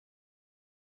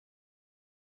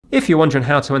If you're wondering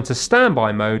how to enter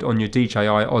standby mode on your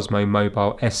DJI OSMO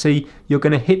Mobile SE, you're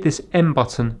going to hit this M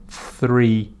button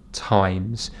 3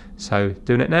 times. So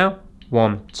doing it now,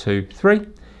 1, 2, 3,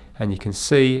 and you can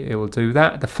see it will do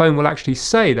that. The phone will actually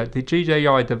say that the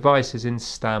DJI device is in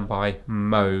standby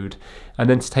mode. And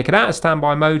then to take it out of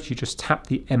standby mode, you just tap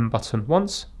the M button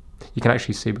once. You can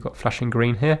actually see we've got flashing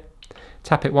green here.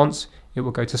 Tap it once, it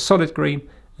will go to solid green,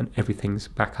 and everything's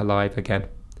back alive again.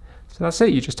 So that's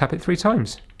it, you just tap it 3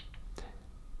 times.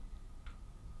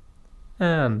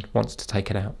 And once to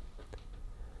take it out.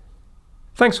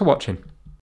 Thanks for watching.